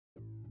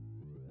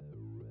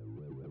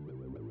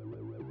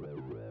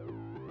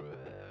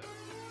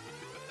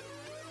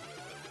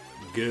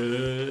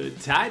Good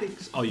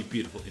tidings, all you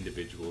beautiful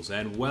individuals,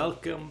 and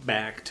welcome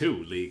back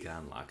to League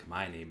Unlock.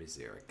 My name is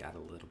Eric. Got a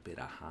little bit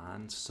of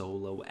Han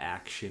Solo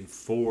action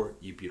for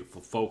you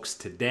beautiful folks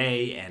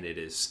today, and it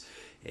is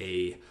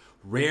a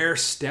rare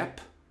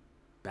step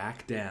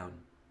back down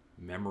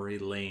memory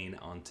lane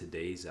on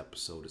today's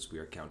episode as we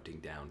are counting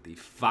down the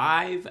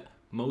 5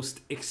 most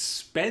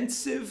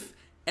expensive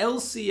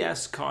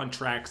LCS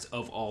contracts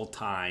of all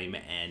time.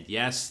 And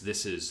yes,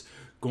 this is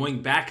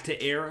going back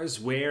to eras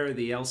where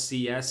the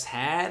LCS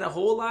had a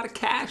whole lot of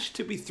cash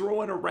to be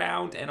thrown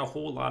around and a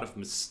whole lot of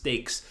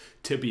mistakes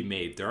to be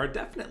made. There are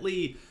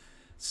definitely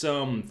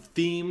some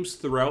themes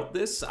throughout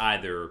this,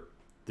 either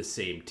the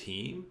same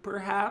team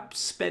perhaps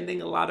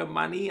spending a lot of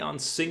money on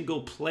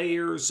single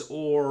players,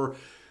 or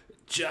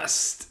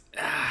just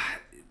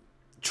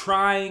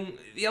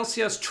the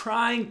LCS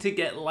trying to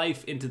get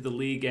life into the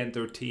league and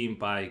their team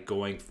by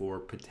going for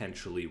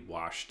potentially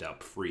washed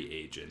up free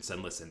agents.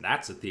 And listen,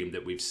 that's a theme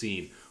that we've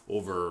seen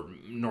over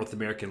North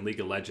American League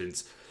of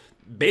Legends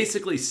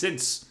basically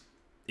since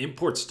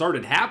imports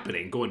started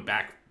happening, going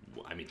back,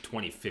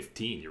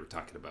 2015 you were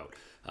talking about.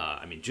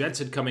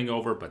 Jensen coming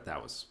over, but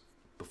that was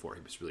before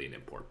he was really an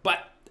import.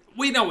 But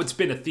we know it's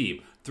been a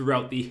theme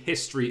throughout the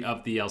history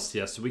of the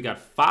LCS. So we got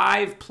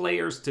 5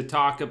 players to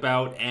talk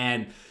about,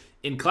 and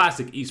in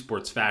classic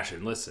eSports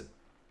fashion, listen,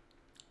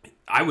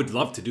 I would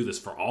love to do this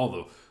for all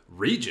the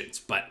regions,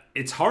 but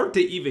it's hard to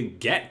even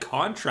get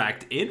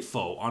contract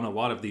info on a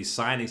lot of these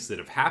signings that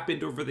have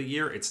happened over the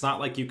year. It's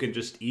not like you can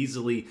just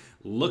easily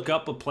look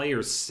up a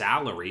player's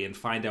salary and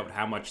find out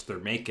how much they're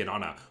making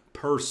on a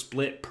per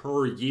split,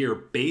 per year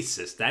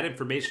basis. That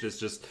information is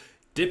just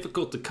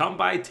difficult to come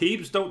by.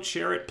 Teams don't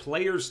share it,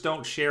 players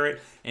don't share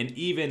it, and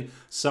even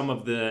some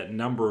of the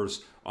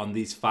numbers on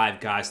these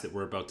 5 guys that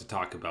we're about to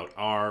talk about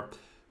are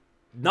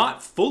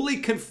not fully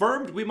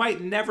confirmed. We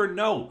might never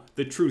know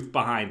the truth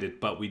behind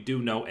it, but we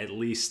do know at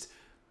least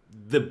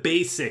the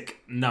basic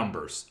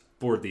numbers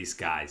for these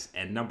guys.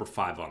 And number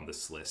 5 on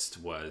this list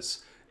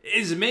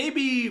is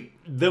maybe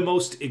the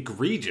most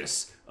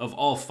egregious of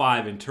all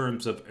 5 in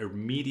terms of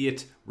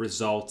immediate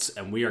results.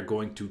 And we are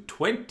going to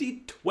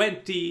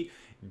 2020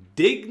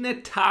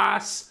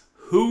 Dignitas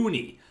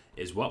Huni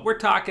is what we're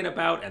talking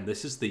about, and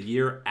this is the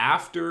year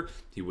after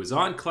he was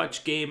on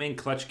Clutch Gaming.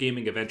 Clutch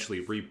Gaming eventually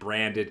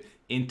rebranded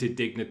into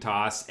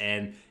Dignitas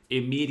and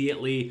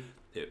immediately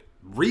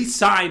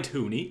re-signed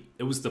Huni.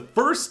 It was the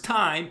first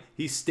time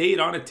he stayed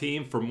on a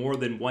team for more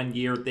than 1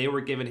 year. They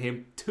were giving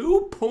him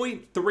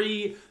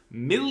 $2.3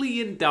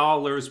 million,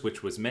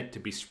 which was meant to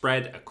be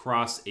spread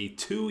across a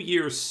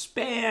 2-year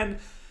span.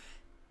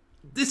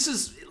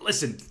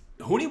 Listen,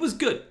 Huni was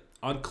good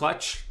on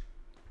Clutch.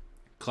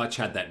 Clutch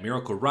had that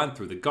miracle run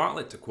through the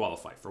gauntlet to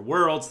qualify for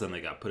Worlds. Then they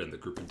got put in the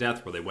group of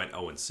death where they went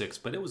 0-6,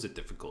 but it was a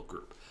difficult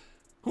group.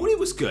 Huni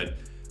was good.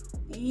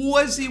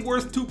 Was he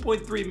worth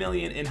 $2.3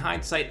 million? In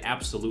hindsight,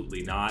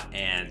 absolutely not.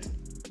 And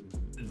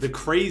the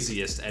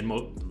craziest and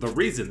the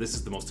reason this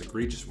is the most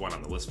egregious one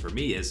on the list for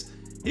me is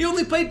he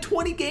only played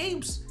 20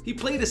 games. He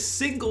played a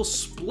single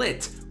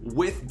split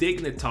with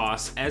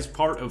Dignitas as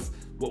part of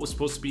what was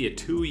supposed to be a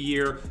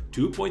 2-year,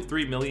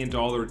 $2.3 million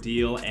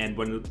deal. And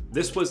when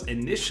this was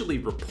initially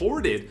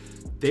reported,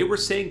 they were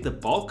saying the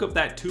bulk of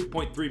that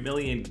 $2.3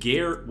 million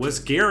was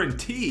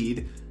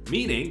guaranteed,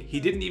 meaning he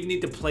didn't even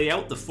need to play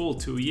out the full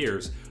 2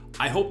 years.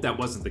 I hope that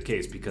wasn't the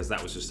case, because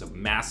that was just a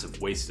massive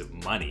waste of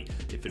money.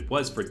 If it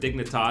was for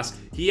Dignitas,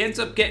 he ends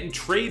up getting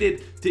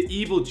traded to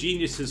Evil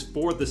Geniuses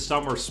for the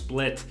summer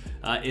split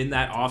in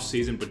that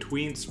offseason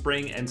between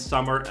spring and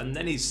summer, and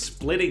then he's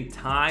splitting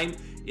time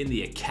in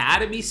the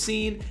academy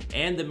scene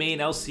and the main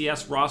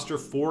LCS roster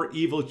for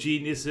Evil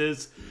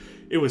Geniuses.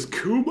 It was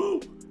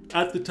Kumo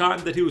at the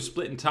time that he was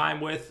splitting time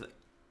with.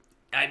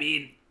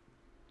 He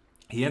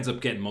ends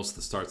up getting most of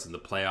the starts in the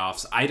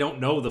playoffs. I don't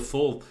know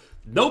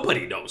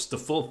nobody knows the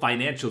full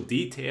financial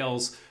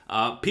details.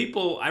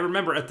 I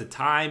remember at the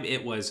time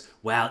it was,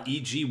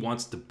 EG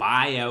wants to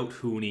buy out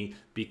Huni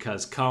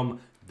because come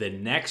the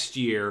next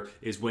year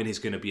is when he's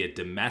going to be a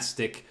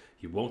domestic.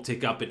 He won't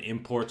take up an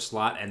import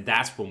slot, and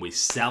that's when we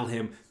sell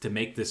him to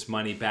make this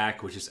money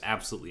back, which is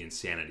absolutely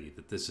insanity.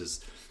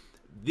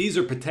 These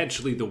are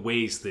potentially the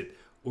ways that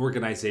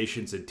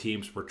organizations and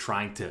teams were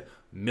trying to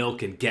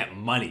milk and get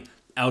money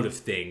out of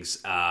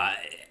things.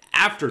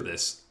 After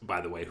this,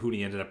 by the way,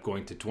 Huni ended up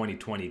going to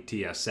 2020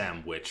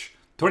 TSM,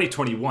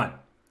 2021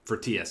 for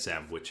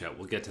TSM, which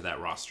we'll get to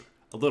that roster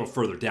a little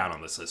further down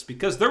on this list,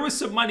 because there was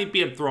some money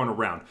being thrown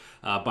around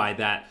by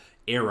that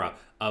era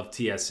of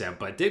TSM.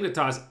 But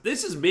Dignitas,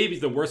 this is maybe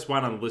the worst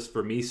one on the list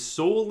for me,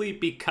 solely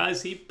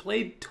because he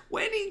played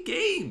 20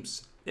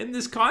 games in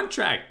this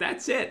contract.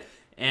 That's it.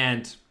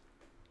 And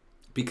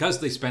because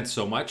they spent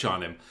so much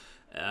on him,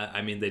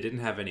 they didn't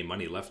have any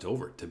money left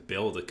over to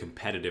build a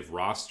competitive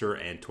roster,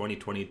 and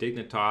 2020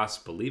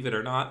 Dignitas, believe it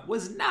or not,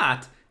 was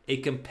not a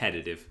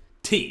competitive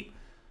team.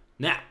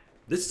 Now,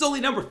 this is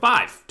only number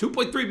 5,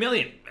 $2.3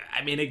 million.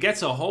 It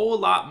gets a whole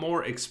lot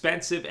more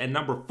expensive, and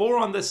number 4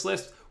 on this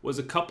list was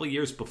a couple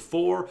years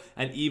before,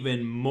 an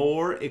even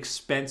more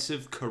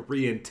expensive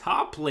Korean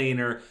top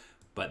laner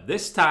But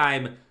this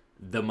time,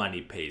 the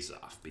money pays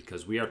off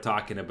because we are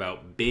talking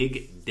about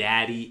Big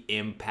Daddy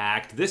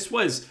Impact. This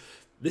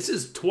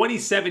is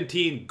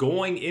 2017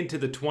 going into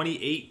the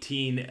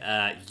 2018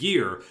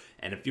 year.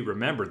 And if you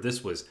remember,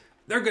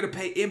 they're going to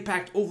pay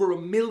Impact over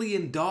 $1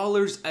 million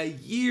a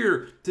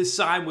year to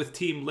sign with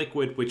Team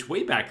Liquid, which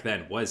way back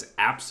then was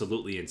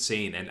absolutely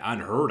insane and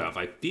unheard of.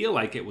 I feel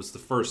like it was the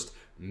first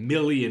 $1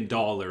 million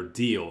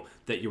deal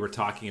that you were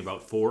talking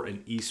about for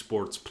an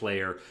esports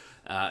player,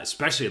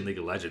 especially in League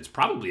of Legends,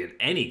 probably in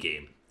any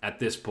game at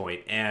this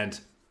point. And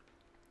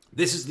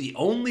this is the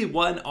only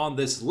one on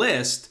this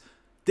list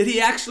that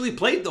he actually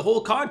played the whole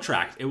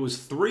contract. It was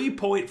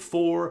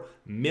 $3.4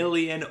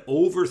 million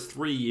over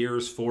 3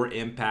 years for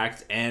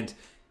Impact, and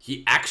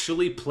he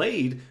actually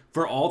played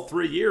for all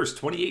 3 years,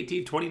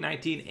 2018,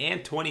 2019,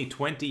 and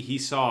 2020. He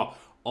saw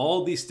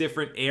all these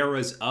different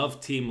eras of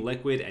Team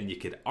Liquid, and you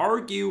could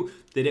argue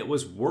that it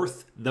was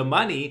worth the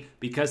money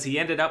because he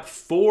ended up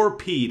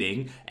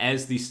four-peating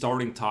as the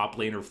starting top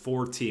laner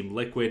for Team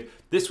Liquid.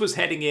 This was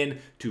heading in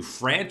to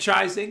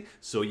franchising,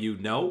 so you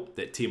know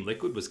that Team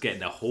Liquid was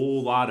getting a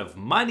whole lot of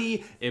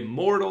money.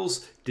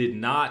 Immortals did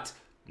not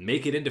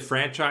make it into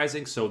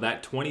franchising, so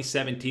that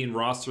 2017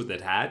 roster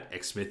that had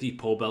Xmithy,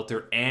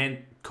 Polebelter, and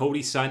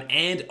Cody Sun,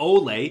 and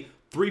Ole,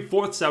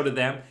 3/4 out of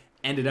them,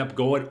 ended up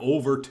going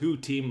over to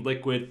Team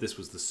Liquid. This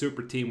was the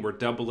super team where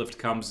Doublelift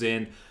comes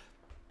in.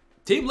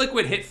 Team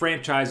Liquid hit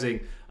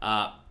franchising.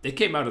 They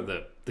came out of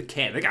the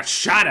can. They got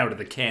shot out of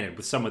the cannon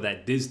with some of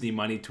that Disney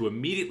money to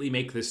immediately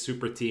make this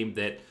super team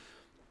that,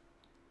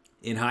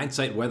 in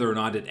hindsight, whether or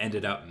not it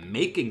ended up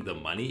making the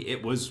money,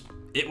 it was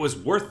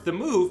worth the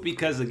move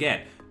because,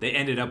 again, they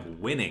ended up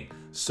winning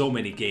so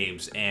many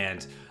games.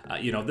 And,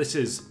 this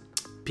is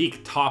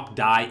peak top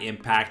die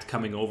Impact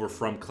coming over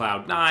from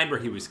Cloud9, where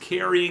he was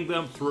carrying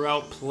them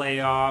throughout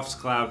playoffs.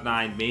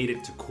 Cloud9 made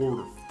it to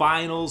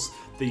quarterfinals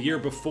the year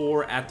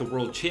before at the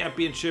World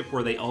Championship,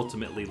 where they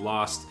ultimately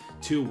lost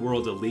to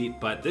World Elite.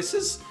 But this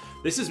is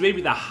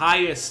maybe the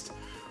highest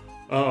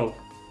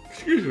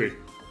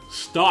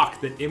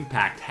stock that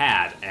Impact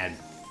had, and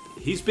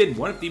he's been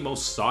one of the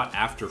most sought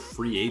after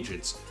free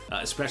agents,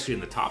 especially in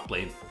the top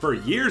lane, for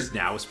years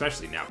now,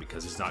 especially now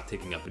because he's not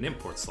taking up an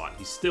import slot.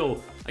 He's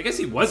still, I guess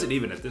he wasn't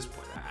even at this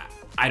point.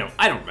 I don't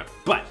remember.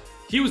 But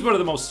he was one of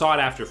the most sought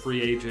after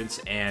free agents,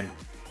 and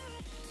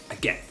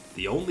again,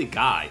 the only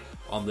guy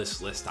on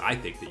this list I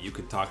think that you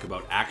could talk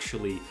about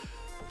actually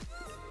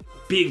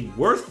being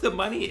worth the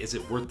money. Is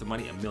it worth the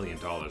money? $1 million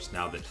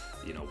now that,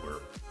 we're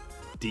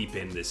deep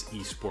in this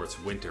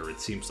esports winter. It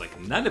seems like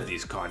none of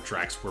these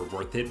contracts were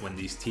worth it when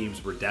these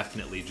teams were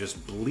definitely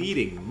just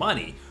bleeding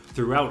money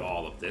throughout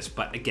all of this.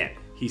 But again,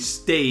 he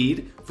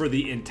stayed for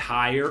the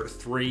entire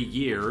 3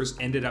 years,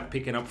 ended up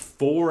picking up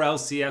 4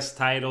 LCS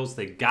titles.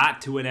 They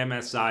got to an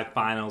MSI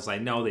finals. I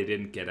know they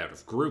didn't get out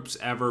of groups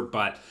ever,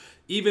 but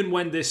even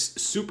when this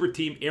super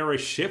team era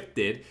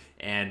shifted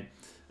and,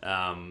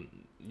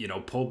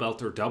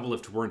 Polebelter,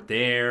 Doublelift weren't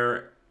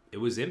there, it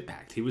was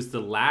Impact. He was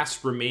the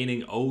last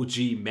remaining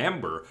OG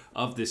member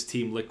of this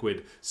Team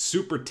Liquid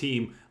super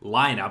team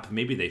lineup.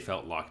 Maybe they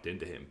felt locked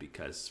into him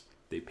because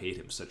they paid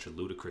him such a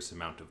ludicrous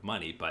amount of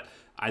money. But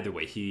either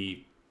way,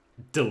 he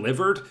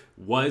delivered,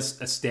 was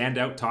a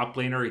standout top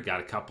laner. He got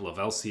a couple of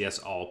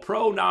LCS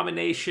All-Pro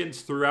nominations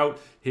throughout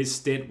his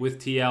stint with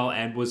TL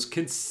and was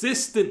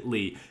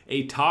consistently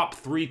a top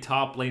 3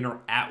 top laner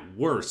at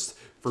worst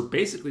for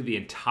basically the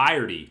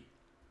entirety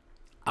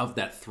of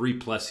that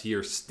 3+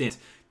 year stint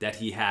that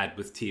he had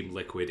with Team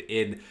Liquid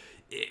in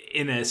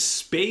a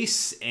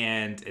space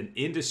and an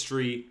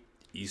industry,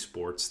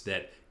 esports,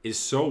 that is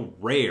so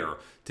rare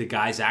to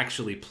guys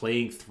actually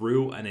playing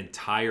through an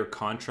entire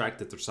contract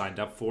that they're signed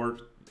up for.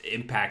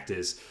 Impact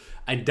is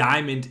a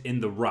diamond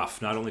in the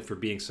rough, not only for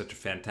being such a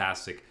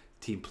fantastic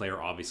team player,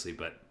 obviously,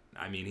 but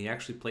I mean, he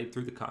actually played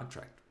through the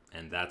contract.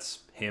 And that's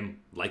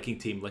him liking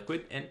Team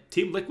Liquid and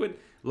Team Liquid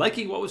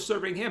liking what was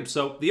serving him.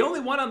 So the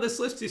only one on this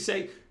list, you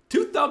say,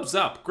 2 thumbs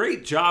up.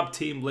 Great job,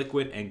 Team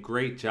Liquid, and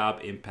great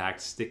job,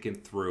 Impact, sticking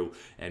through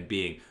and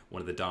being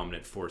one of the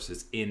dominant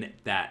forces in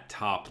that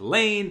top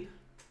lane.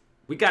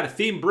 We got a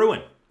theme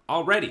brewing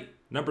already.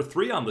 Number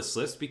 3 on this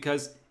list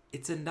because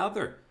it's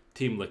another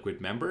Team Liquid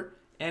member,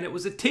 and it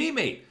was a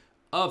teammate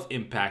of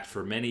Impact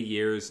for many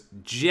years,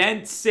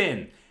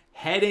 Jensen,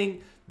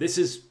 this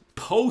is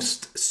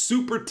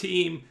post-super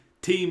team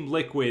Team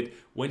Liquid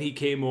when he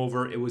came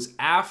over. It was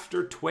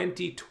after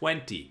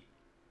 2020.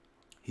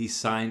 He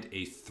signed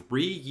a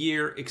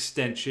 3-year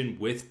extension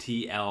with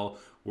TL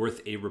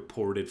worth a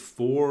reported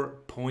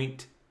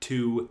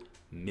 $4.2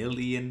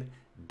 million,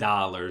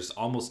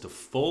 almost a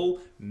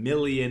full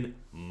million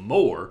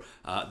more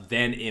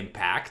than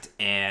Impact.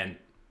 And,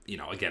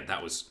 again,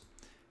 that was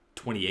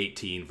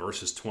 2018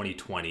 versus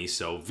 2020,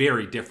 so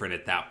very different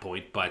at that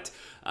point. But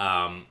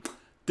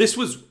this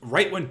was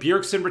right when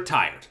Bjergsen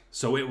retired.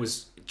 So it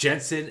was,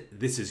 Jensen,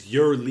 this is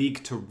your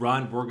league to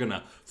run. We're going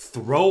to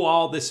throw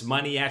all this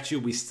money at you.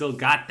 We still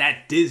got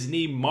that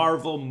Disney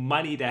Marvel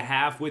money to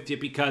have with you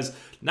because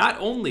not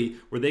only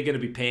were they going to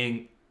be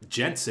paying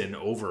Jensen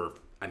over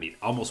I mean,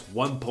 almost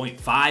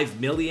 1.5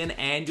 million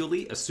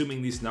annually,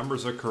 assuming these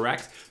numbers are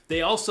correct.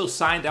 They also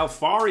signed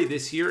Alfari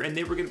this year, and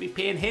they were going to be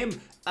paying him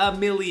 $1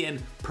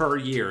 million per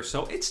year.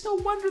 So it's no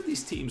wonder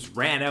these teams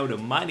ran out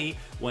of money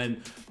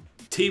when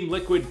Team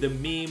Liquid, the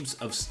memes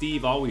of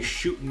Steve always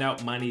shooting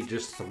out money,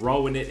 just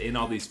throwing it in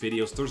all these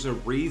videos. There's a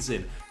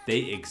reason they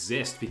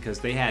exist, because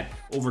they had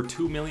over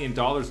 $2 million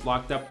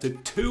locked up to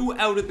 2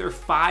 out of their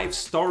 5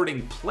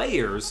 starting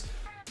players.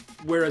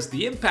 Whereas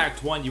the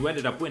Impact one, you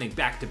ended up winning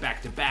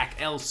back-to-back-to-back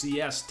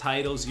LCS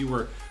titles. You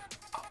were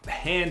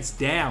hands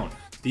down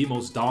the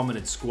most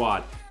dominant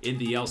squad in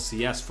the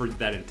LCS for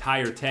that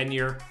entire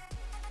tenure.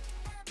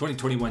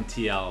 2021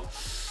 TL,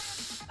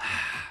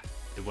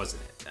 it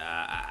wasn't it.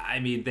 I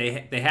mean,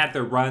 they had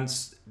their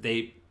runs.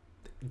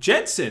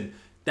 Jensen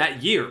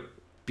that year,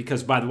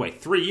 because by the way,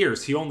 3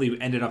 years, he only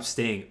ended up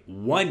staying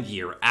 1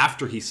 year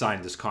after he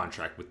signed his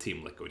contract with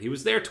Team Liquid. He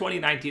was there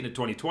 2019 to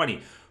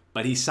 2020.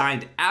 But he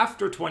signed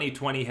after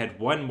 2020, had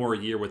 1 more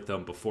year with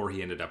them before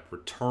he ended up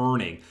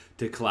returning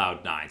to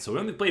Cloud9. So he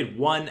only played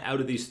 1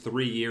 out of these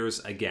 3 years.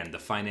 Again, the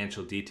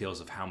financial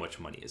details of how much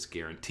money is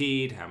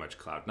guaranteed, how much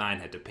Cloud9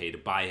 had to pay to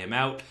buy him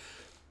out,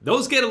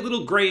 those get a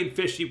little gray and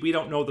fishy. We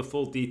don't know the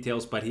full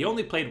details, but he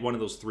only played 1 of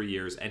those 3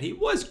 years, and he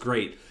was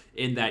great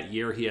in that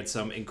year. He had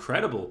some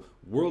incredible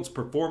Worlds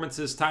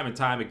performances. Time and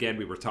time again,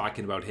 we were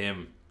talking about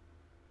him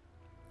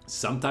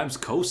sometimes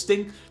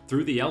coasting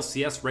through the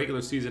LCS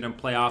regular season and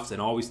playoffs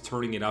and always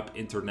turning it up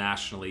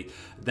internationally.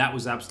 That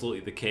was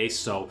absolutely the case.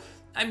 So,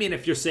 I mean,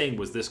 if you're saying,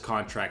 was this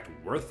contract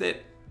worth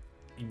it?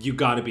 You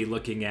got to be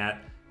looking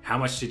at how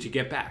much did you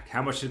get back?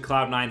 How much did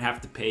Cloud9 have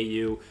to pay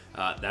you?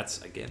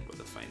 That's, again, where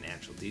the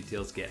financial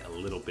details get a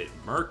little bit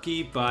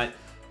murky, but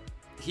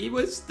he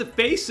was the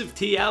face of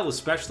TL,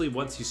 especially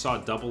once you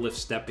saw Doublelift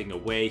stepping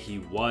away. He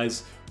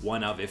was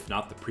one of, if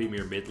not the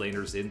premier mid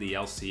laners in the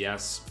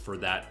LCS for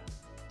that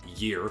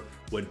year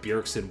when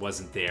Bjergsen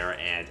wasn't there,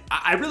 and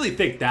I really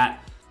think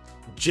that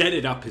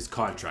jetted up his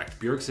contract.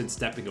 Bjergsen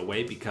stepping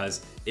away,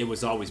 because it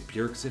was always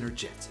Bjergsen or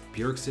Jensen,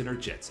 Bjergsen or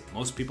Jensen.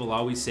 Most people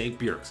always say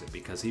Bjergsen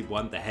because he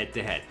won the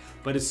head-to-head.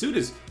 But as soon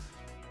as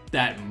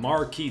that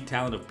marquee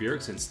talent of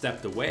Bjergsen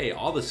stepped away,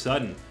 all of a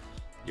sudden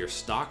your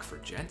stock for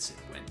Jensen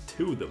went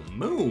to the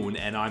moon,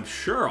 and I'm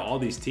sure all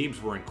these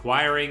teams were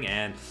inquiring,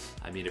 and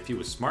I mean, if he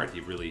was smart,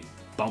 he really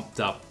bumped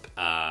up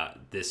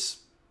this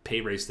pay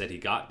raise that he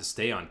got to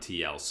stay on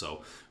TL.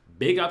 So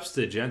big ups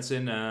to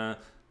Jensen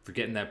for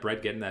getting that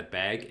bread, getting that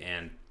bag.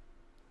 And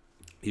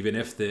even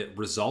if the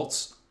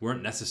results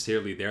weren't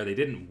necessarily there, they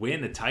didn't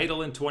win a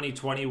title in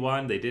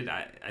 2021. They did,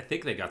 I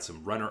think they got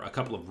a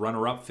couple of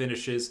runner-up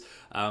finishes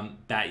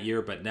that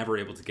year, but never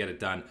able to get it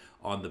done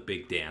on the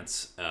big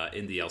dance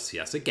in the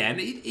LCS. Again,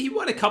 he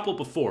won a couple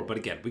before, but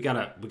again, we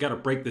gotta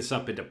break this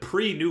up into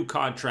pre-new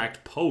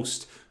contract,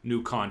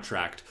 post-new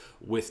contract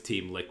with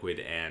Team Liquid,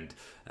 and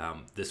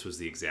this was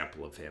the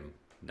example of him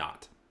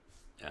not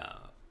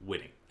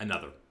winning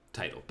another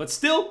title. But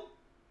still,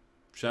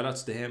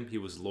 shoutouts to him. He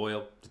was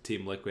loyal to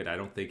Team Liquid. I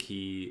don't think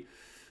he,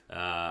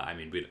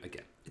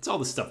 again, it's all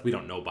the stuff we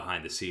don't know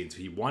behind the scenes.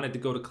 He wanted to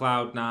go to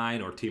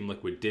Cloud9 or Team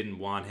Liquid didn't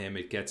want him.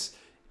 It gets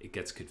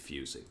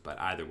confusing. But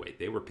either way,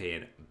 they were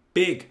paying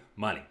big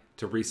money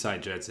to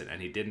re-sign Jensen,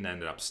 and he didn't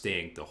end up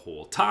staying the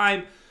whole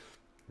time.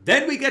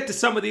 Then we get to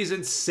some of these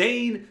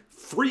insane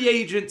free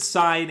agent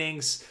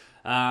signings.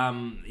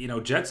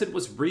 Jensen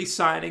was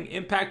re-signing.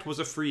 Impact was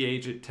a free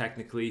agent,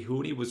 technically.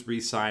 Hooney was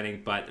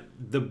re-signing. But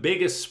the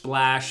biggest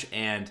splash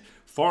and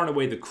far and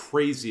away the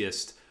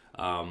craziest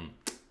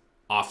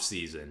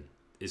offseason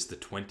is the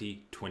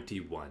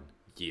 2021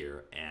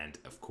 year. And,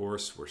 of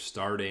course, we're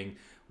starting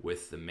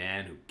with the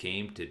man who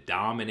came to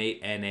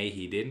dominate NA.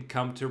 He didn't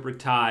come to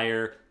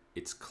retire.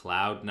 It's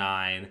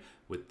Cloud9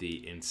 with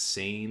the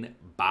insane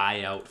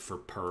buyout for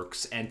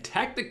Perks. And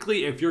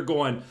technically, if you're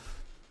going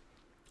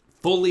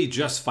fully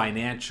just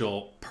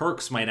financial,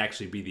 Perks might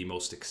actually be the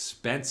most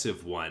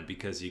expensive one,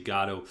 because you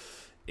got to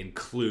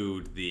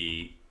include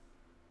the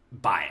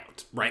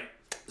buyout, right?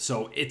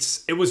 So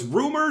it was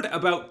rumored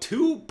about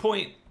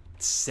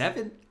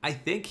 2.7, I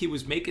think he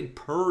was making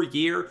per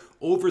year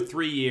over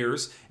 3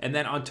 years. And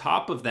then on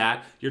top of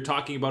that, you're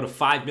talking about a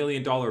 $5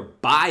 million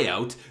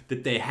buyout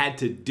that they had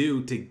to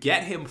do to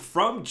get him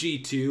from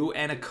G2.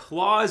 And a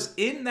clause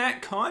in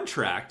that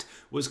contract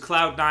was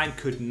Cloud9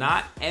 could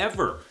not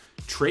ever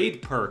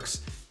trade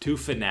Perks to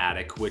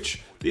Fnatic,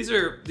 which these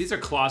are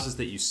clauses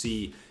that you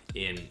see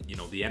in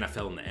the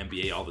NFL and the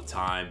NBA all the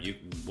time.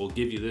 We'll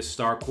give you this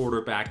star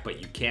quarterback, but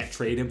you can't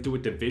trade him to a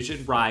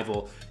division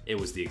rival. It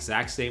was the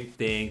exact same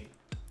thing.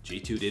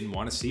 G2 didn't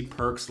want to see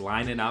Perks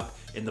lining up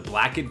in the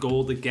black and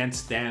gold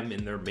against them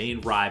in their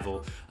main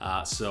rival.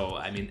 So,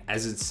 I mean,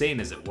 as insane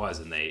as it was,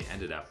 and they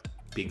ended up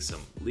being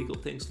some legal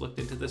things looked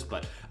into this,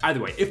 but either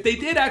way, if they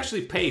did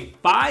actually pay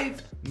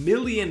 $5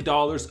 million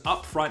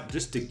up front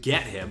just to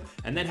get him,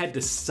 and then had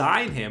to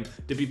sign him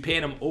to be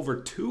paying him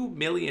over $2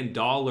 million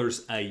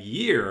a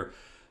year,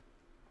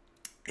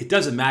 it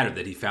doesn't matter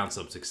that he found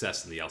some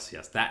success in the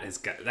LCS.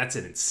 That's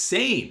an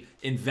insane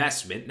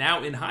investment.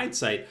 Now, in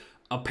hindsight,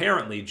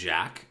 apparently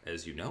Jack,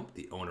 as you know,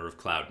 the owner of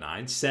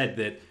Cloud9, said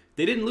that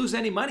they didn't lose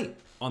any money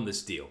on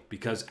this deal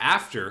because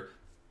after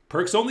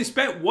Perks only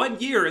spent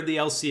 1 year in the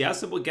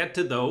LCS, and we'll get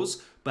to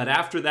those, but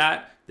after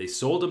that, they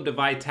sold him to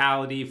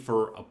Vitality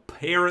for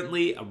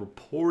apparently a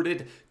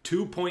reported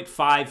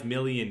 2.5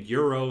 million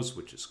euros,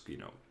 which is, you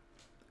know,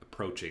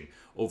 approaching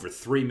over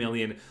 3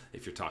 million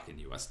if you're talking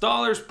US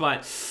dollars, but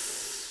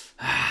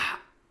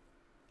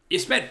you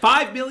spent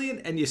 5 million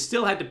and you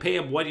still had to pay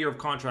him 1 year of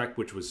contract,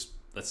 which was,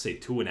 let's say,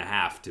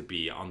 2.5 to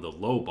be on the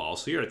low ball.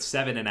 So you're at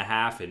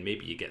 7.5 and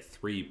maybe you get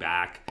 3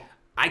 back.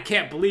 I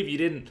can't believe you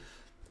didn't.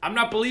 I'm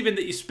not believing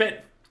that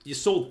you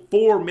sold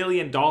 $4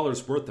 million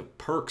worth of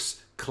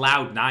Perks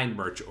Cloud9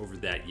 merch over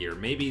that year.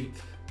 Maybe,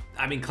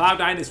 I mean,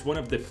 Cloud9 is one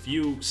of the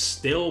few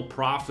still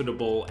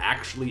profitable,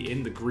 actually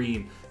in the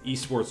green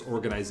esports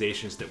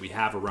organizations that we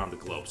have around the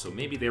globe. So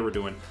maybe they were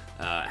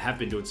have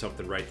been doing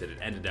something right that it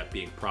ended up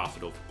being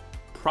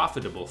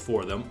profitable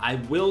for them. I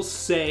will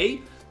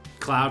say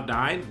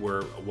Cloud9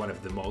 were one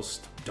of the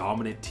most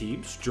dominant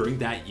teams during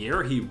that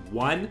year. He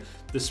won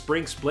the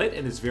spring split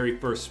in his very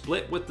first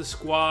split with the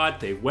squad.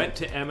 They went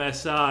to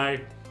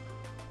MSI.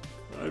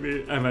 I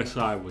mean,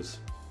 MSI was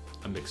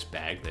a mixed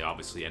bag. They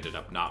obviously ended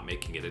up not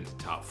making it into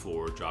top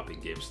 4, dropping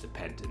games to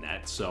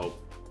Pentanet. So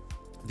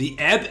the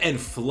ebb and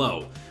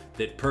flow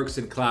that Perks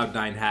and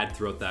Cloud9 had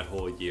throughout that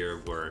whole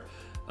year were,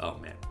 oh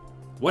man,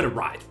 what a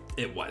ride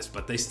it was.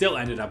 But they still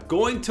ended up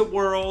going to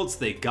Worlds.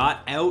 They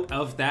got out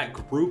of that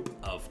group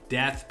of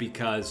death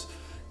because,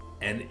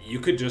 and you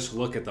could just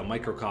look at the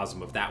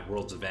microcosm of that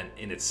Worlds event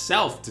in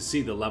itself to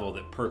see the level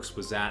that Perks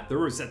was at. There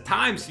was at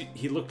times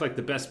he looked like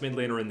the best mid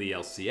laner in the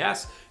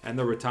LCS, and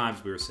there were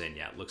times we were saying,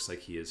 yeah, it looks like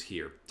he is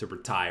here to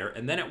retire.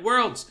 And then at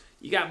Worlds,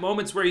 you got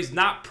moments where he's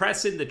not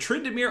pressing the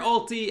Tryndamere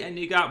ulti, and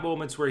you got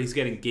moments where he's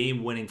getting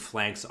game-winning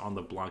flanks on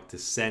the Blanc to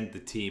send the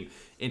team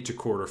into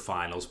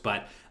quarterfinals.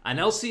 But an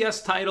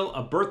LCS title,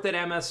 a berth at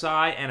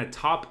MSI, and a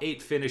top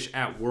 8 finish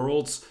at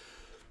Worlds,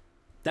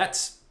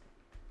 that's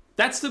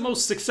the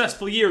most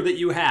successful year that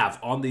you have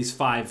on these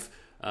 5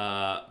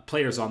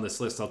 players on this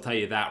list. I'll tell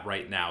you that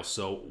right now.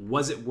 So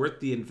was it worth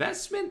the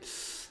investment?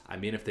 I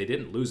mean, if they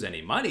didn't lose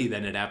any money,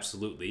 then it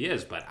absolutely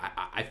is. But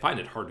I find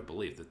it hard to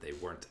believe that they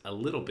weren't a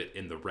little bit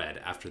in the red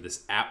after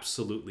this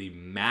absolutely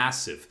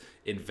massive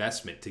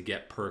investment to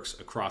get Perks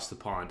across the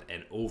pond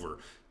and over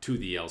to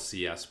the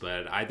LCS.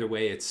 But either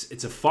way,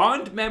 it's a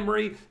fond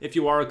memory if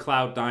you are a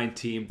Cloud9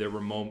 team. There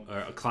were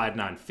a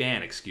Cloud9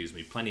 fan, excuse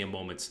me, plenty of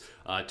moments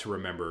to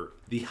remember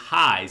the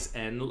highs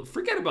and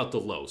forget about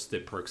the lows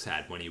that Perks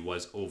had when he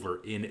was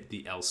over in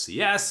the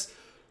LCS.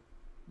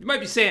 You might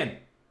be saying,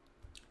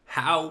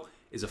 how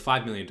is a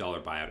 $5 million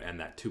buyout and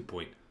that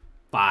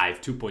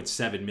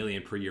 2.7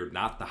 million per year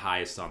not the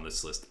highest on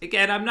this list?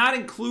 Again, I'm not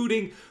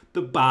including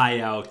the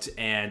buyout,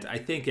 and I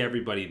think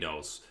everybody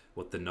knows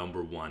what the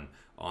number 1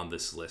 on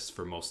this list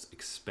for most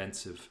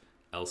expensive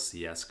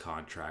LCS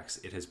contracts.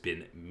 It has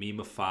been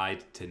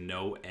memified to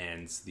no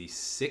ends. The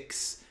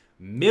 $6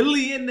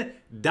 million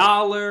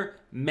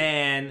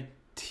man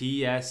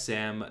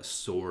TSM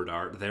Sword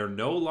Art. They're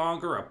no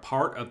longer a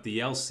part of the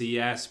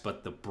LCS,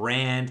 but the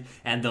brand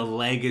and the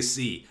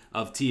legacy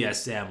of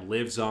TSM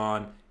lives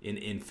on in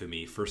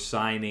infamy for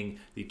signing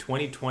the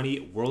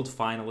 2020 World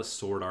Finalist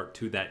Sword Art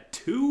to that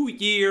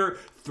 2-year,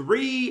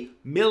 $3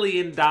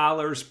 million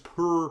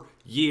per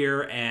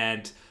year.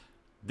 And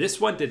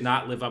this one did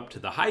not live up to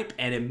the hype.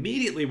 And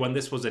immediately when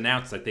this was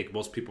announced, I think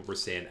most people were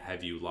saying,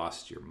 have you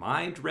lost your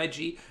mind,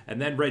 Reggie?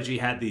 And then Reggie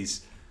had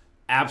these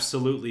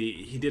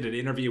he did an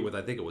interview with,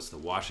 I think it was the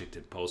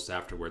Washington Post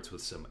afterwards,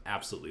 with some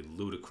absolutely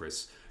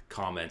ludicrous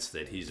comments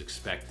that he's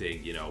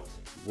expecting, you know,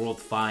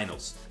 World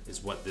Finals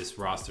is what this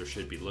roster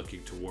should be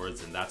looking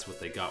towards, and that's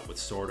what they got with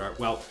Sword Art.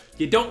 Well,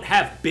 you don't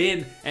have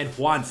Bin and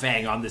Huan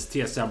Fang on this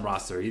TSM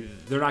roster.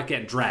 They're not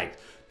getting dragged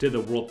to the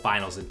World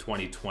Finals in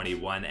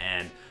 2021,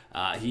 and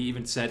he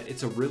even said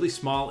it's a really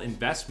small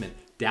investment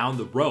down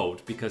the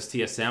road because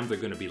TSM, they're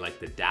going to be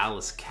like the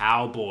Dallas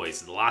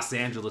Cowboys, the Los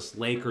Angeles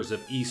Lakers of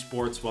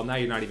esports. Well, now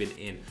you're not even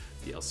in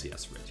the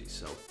LCS, Reggie,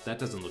 so that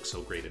doesn't look so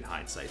great in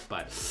hindsight.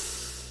 But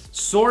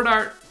Sword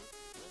Art,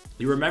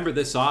 you remember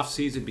this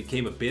offseason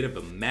became a bit of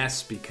a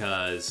mess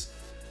because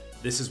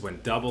this is when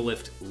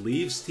Doublelift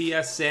leaves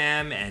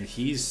TSM, and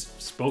he's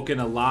spoken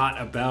a lot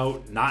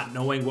about not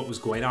knowing what was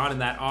going on in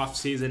that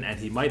offseason,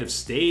 and he might have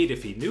stayed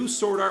if he knew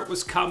Sword Art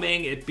was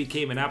coming. It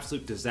became an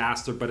absolute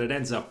disaster, but it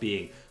ends up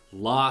being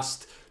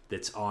Lost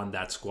that's on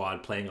that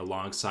squad playing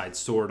alongside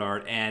Sword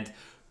Art. And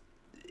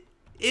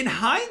in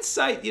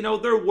hindsight, you know,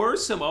 there were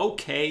some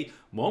okay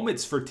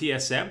moments for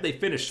TSM. They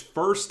finished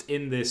first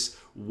in this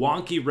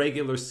wonky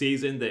regular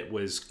season that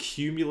was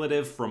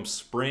cumulative from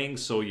spring,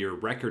 so your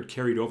record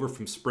carried over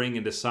from spring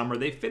into summer.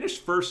 They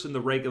finished first in the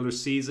regular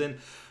season.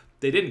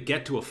 They didn't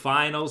get to a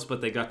finals,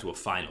 but they got to a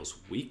finals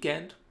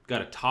weekend.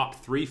 Got a top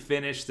 3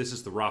 finish. This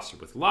is the roster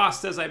with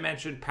Lost, as I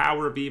mentioned,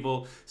 Power of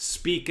Evil,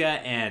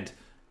 Spica, and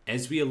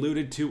as we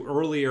alluded to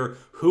earlier,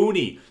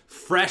 Hooney,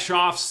 fresh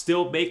off,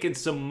 still making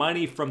some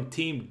money from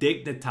Team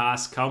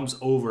Dignitas, comes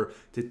over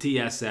to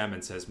TSM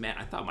and says, man,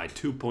 I thought my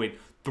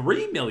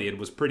 2.3 million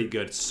was pretty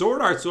good.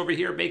 Sword Art's over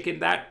here making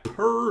that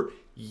per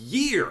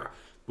year.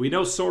 We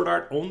know Sword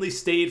Art only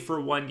stayed for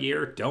 1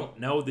 year. Don't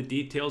know the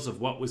details of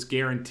what was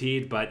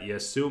guaranteed, but you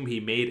assume he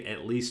made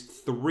at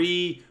least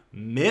 3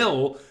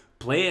 mil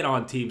playing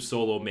on Team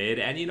Solo Mid.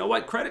 And you know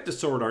what? Credit to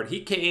Sword Art.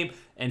 He came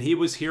and he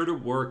was here to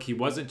work. He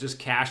wasn't just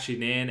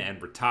cashing in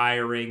and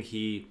retiring.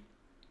 He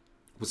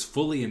was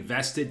fully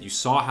invested. You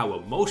saw how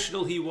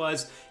emotional he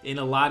was in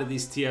a lot of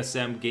these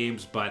TSM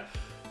games, but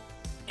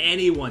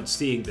anyone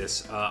seeing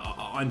this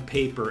on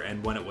paper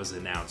and when it was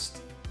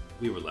announced,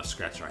 we were left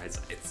scratching our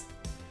heads.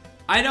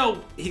 I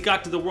know he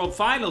got to the World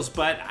Finals,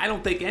 but I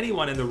don't think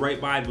anyone in the right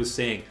mind was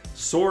saying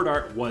Sword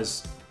Art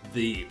was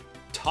the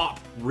top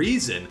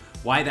reason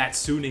why that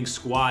Suning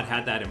squad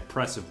had that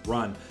impressive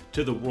run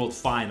to the World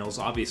Finals.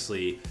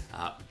 Obviously,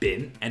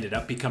 Bin ended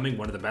up becoming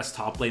one of the best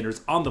top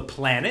laners on the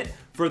planet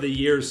for the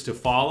years to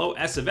follow.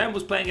 SFM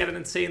was playing at an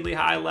insanely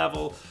high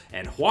level,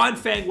 and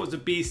Huanfeng was a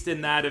beast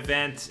in that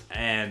event,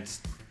 and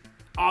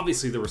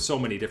obviously there were so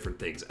many different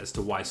things as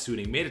to why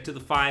Suning made it to the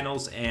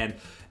finals. And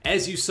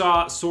as you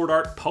saw Sword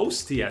Art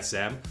post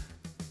TSM,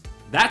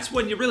 that's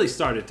when you really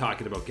started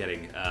talking about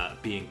getting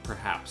being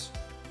perhaps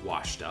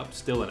washed up.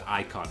 Still an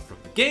icon from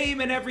the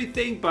game and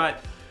everything,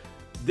 but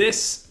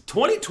this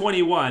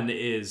 2021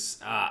 is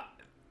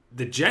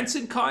the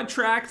Jensen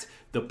contract,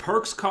 the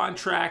Perks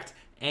contract,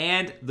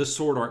 and the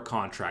Sword Art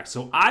contract.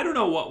 So I don't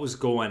know what was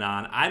going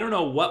on. I don't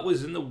know what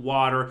was in the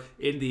water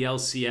in the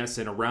LCS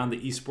and around the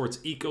esports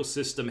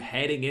ecosystem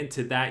heading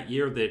into that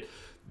year that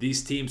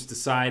these teams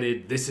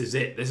decided this is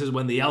it. This is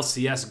when the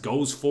LCS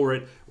goes for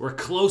it. We're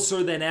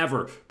closer than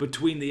ever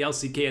between the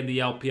LCK and the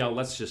LPL.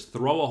 Let's just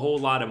throw a whole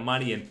lot of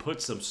money and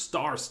put some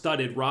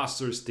star-studded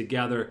rosters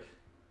together.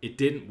 It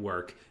didn't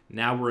work.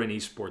 Now we're in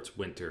esports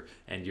winter,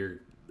 and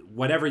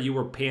whatever you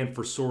were paying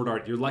for Sword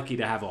Art, you're lucky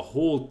to have a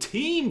whole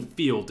team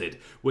fielded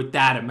with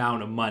that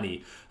amount of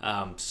money.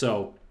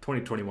 So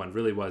 2021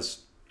 really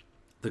was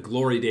the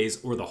glory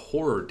days or the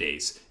horror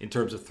days in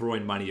terms of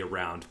throwing money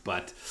around.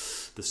 But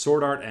the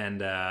Sword Art and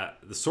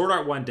the Sword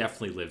Art one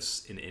definitely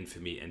lives in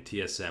infamy, and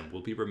TSM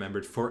will be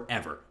remembered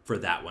forever for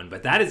that one.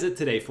 But that is it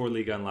today for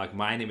League Unlocked.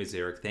 My name is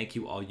Eric. Thank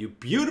you all you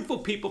beautiful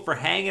people for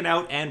hanging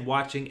out and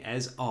watching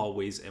as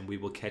always, and we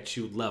will catch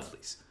you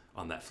lovelies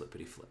on that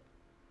flippity flip.